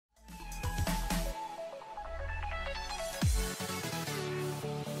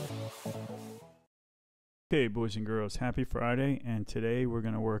Okay, boys and girls, happy Friday, and today we're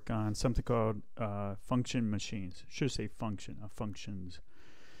going to work on something called function machines. Should say function, functions.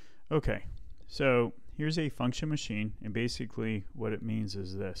 Okay, so here's a function machine, and basically what it means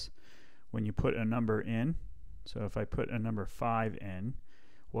is this. When you put a number in, so if I put a number 5 in,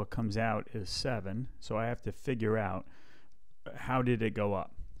 what comes out is 7, so I have to figure out how did it go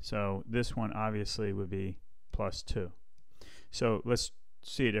up. So this one obviously would be plus 2. So let's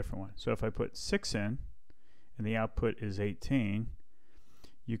see a different one. So if I put 6 in, and the output is 18,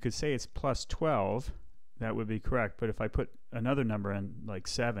 you could say it's plus 12. That would be correct. But if I put another number in, like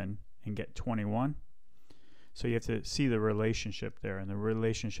 7, and get 21, so you have to see the relationship there, and the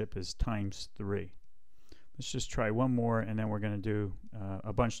relationship is times 3. Let's just try one more, and then we're going to do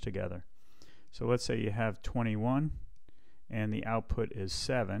a bunch together. So let's say you have 21, and the output is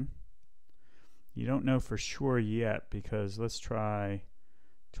 7. You don't know for sure yet, because let's try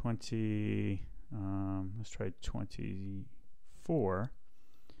 20. Let's try 24,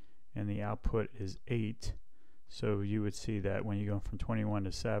 and the output is 8. So you would see that when you go from 21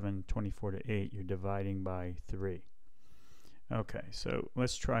 to 7, 24 to 8, you're dividing by 3. Okay, so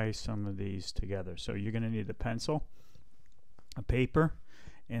let's try some of these together. So you're going to need a pencil, a paper,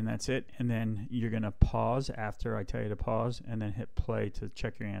 and that's it. And then you're going to pause after I tell you to pause, and then hit play to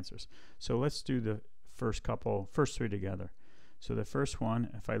check your answers. So let's do the first 3 together. So the first one,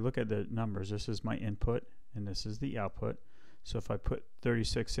 if I look at the numbers, this is my input and this is the output. So if I put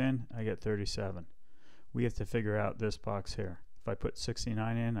 36 in, I get 37. We have to figure out this box here. If I put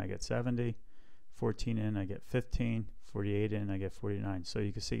 69 in, I get 70. 14 in, I get 15. 48 in, I get 49. So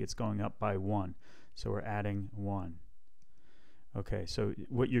you can see it's going up by 1. So we're adding 1. Okay, so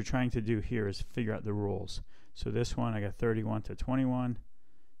what you're trying to do here is figure out the rules. So this one, I got 31 to 21,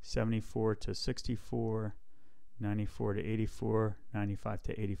 74 to 64, 94 to 84, 95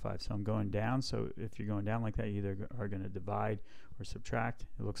 to 85. So I'm going down. So if you're going down like that, you either are going to divide or subtract.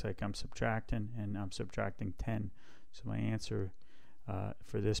 It looks like I'm subtracting, and I'm subtracting 10. So my answer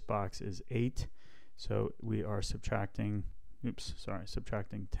for this box is 8. So we are subtracting,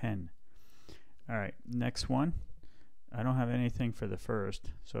 subtracting 10. All right, next one. I don't have anything for the first.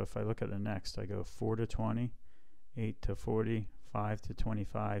 So if I look at the next, I go 4 to 20, 8 to 40, 5 to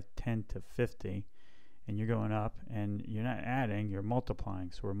 25, 10 to 50. And you're going up, and you're not adding, you're multiplying.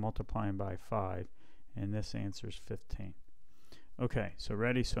 So we're multiplying by 5, and this answer is 15. Okay, so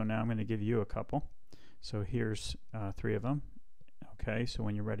ready? So now I'm going to give you a couple. So here's 3 of them. Okay, so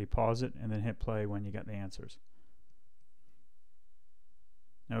when you're ready, pause it, and then hit play when you got the answers.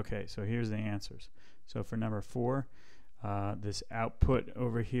 Okay, so here's the answers. So for number 4, this output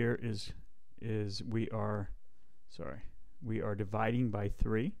over here is we are dividing by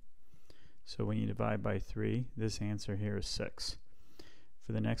 3. So when you divide by 3, this answer here is 6.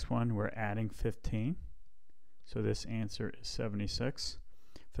 For the next one, we're adding 15. So this answer is 76.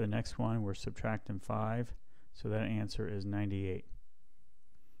 For the next one, we're subtracting 5. So that answer is 98.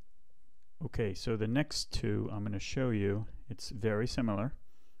 Okay, so the next 2 I'm going to show you, it's very similar.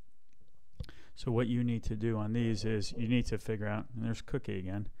 So what you need to do on these is you need to figure out, and there's Cookie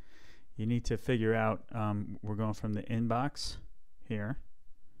again, you need to figure out, we're going from the inbox here.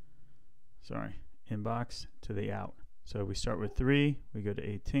 Inbox to the out. So we start with 3, we go to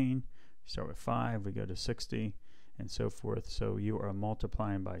 18, we start with 5, we go to 60, and so forth. So you are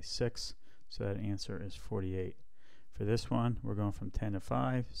multiplying by 6, so that answer is 48. For this one, we're going from 10 to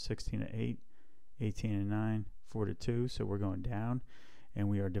 5, 16 to 8, 18 to 9, 4 to 2, so we're going down, and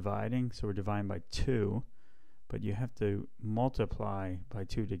we are dividing, so we're dividing by 2, but you have to multiply by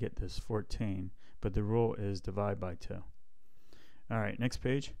 2 to get this 14, but the rule is divide by 2. All right, next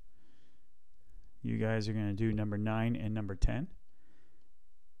page. You guys are going to do number 9 and number 10,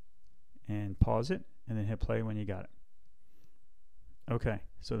 and pause it, and then hit play when you got it. Okay,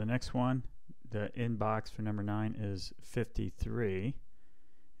 so the next one, the inbox for number 9 is 53,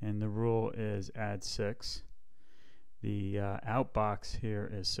 and the rule is add 6. The outbox here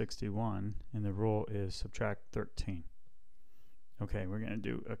is 61, and the rule is subtract 13. Okay, we're going to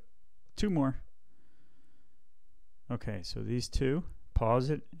do 2 more. Okay, so these 2. Pause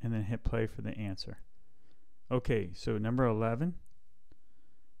it, and then hit play for the answer. Okay, so number 11,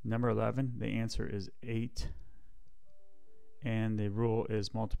 the answer is 8, and the rule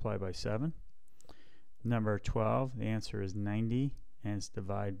is multiply by 7. Number 12, the answer is 90, and it's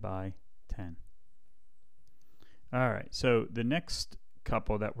divide by 10. All right, so the next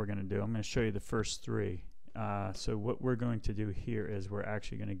couple that we're going to do, I'm going to show you the first 3. So what we're going to do here is we're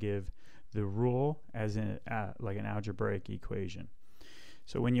actually going to give the rule as in like an algebraic equation.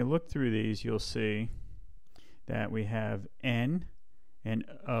 So when you look through these, you'll see that we have n and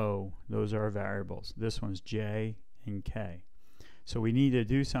O. Those are our variables. This one's J and K. So we need to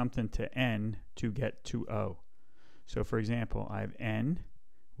do something to N to get to O. So for example, I have N,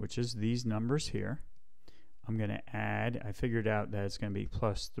 which is these numbers here. I'm going to add, I figured out that it's going to be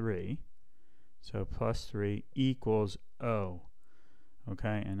plus 3. So plus 3 equals O.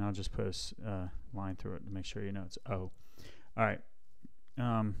 Okay, and I'll just put a line through it to make sure you know it's O. All right.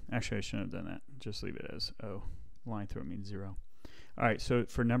 Actually, I shouldn't have done that. Just leave it as O. Line through it means 0. All right, so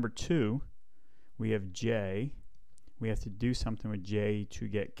for number 2, we have J. We have to do something with J to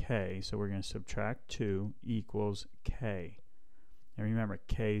get K. So we're going to subtract 2 equals K. And remember,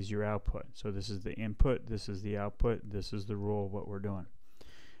 K is your output. So this is the input, this is the output, this is the rule of what we're doing.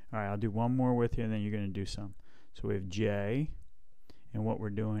 All right, I'll do one more with you, and then you're going to do some. So we have J, and what we're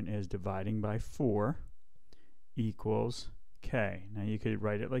doing is dividing by 4 equals K. Now you could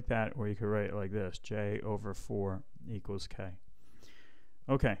write it like that, or you could write it like this. J over 4 equals K.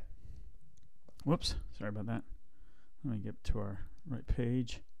 Okay. Whoops, sorry about that. Let me get to our right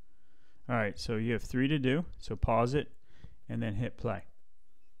page. All right, so you have 3 to do, so pause it and then hit play.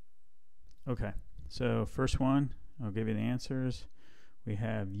 Okay, so first one, I'll give you the answers. We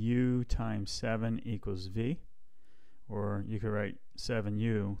have U times 7 equals V, or you could write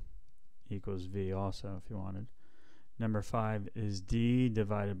 7U equals V also if you wanted. Number 5 is D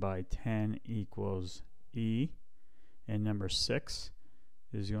divided by 10 equals E, and number 6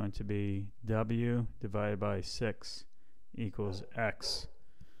 is going to be W divided by 6 equals X.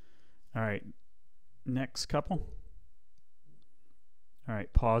 All right, next couple. All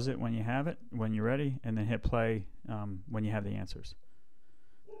right, pause it when you have it, when you're ready, and then hit play when you have the answers.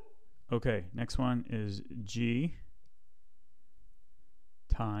 Okay, next one is G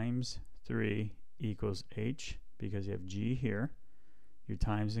times 3 equals H, because you have G here. You're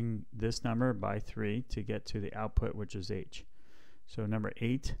timesing this number by 3 to get to the output, which is H. So number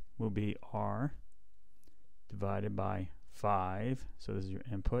 8 will be R divided by 5, so this is your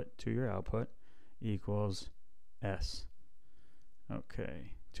input to your output, equals S.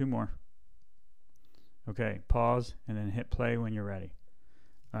 Okay, 2 more. Okay, pause and then hit play when you're ready.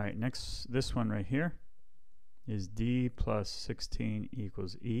 All right, next, this one right here is D plus 16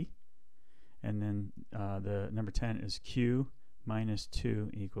 equals E. And then the number 10 is Q minus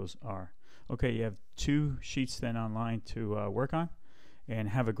 2 equals R. Okay, you have 2 sheets then online to work on. And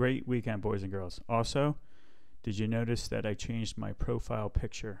have a great weekend, boys and girls. Also, did you notice that I changed my profile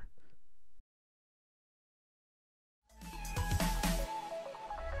picture?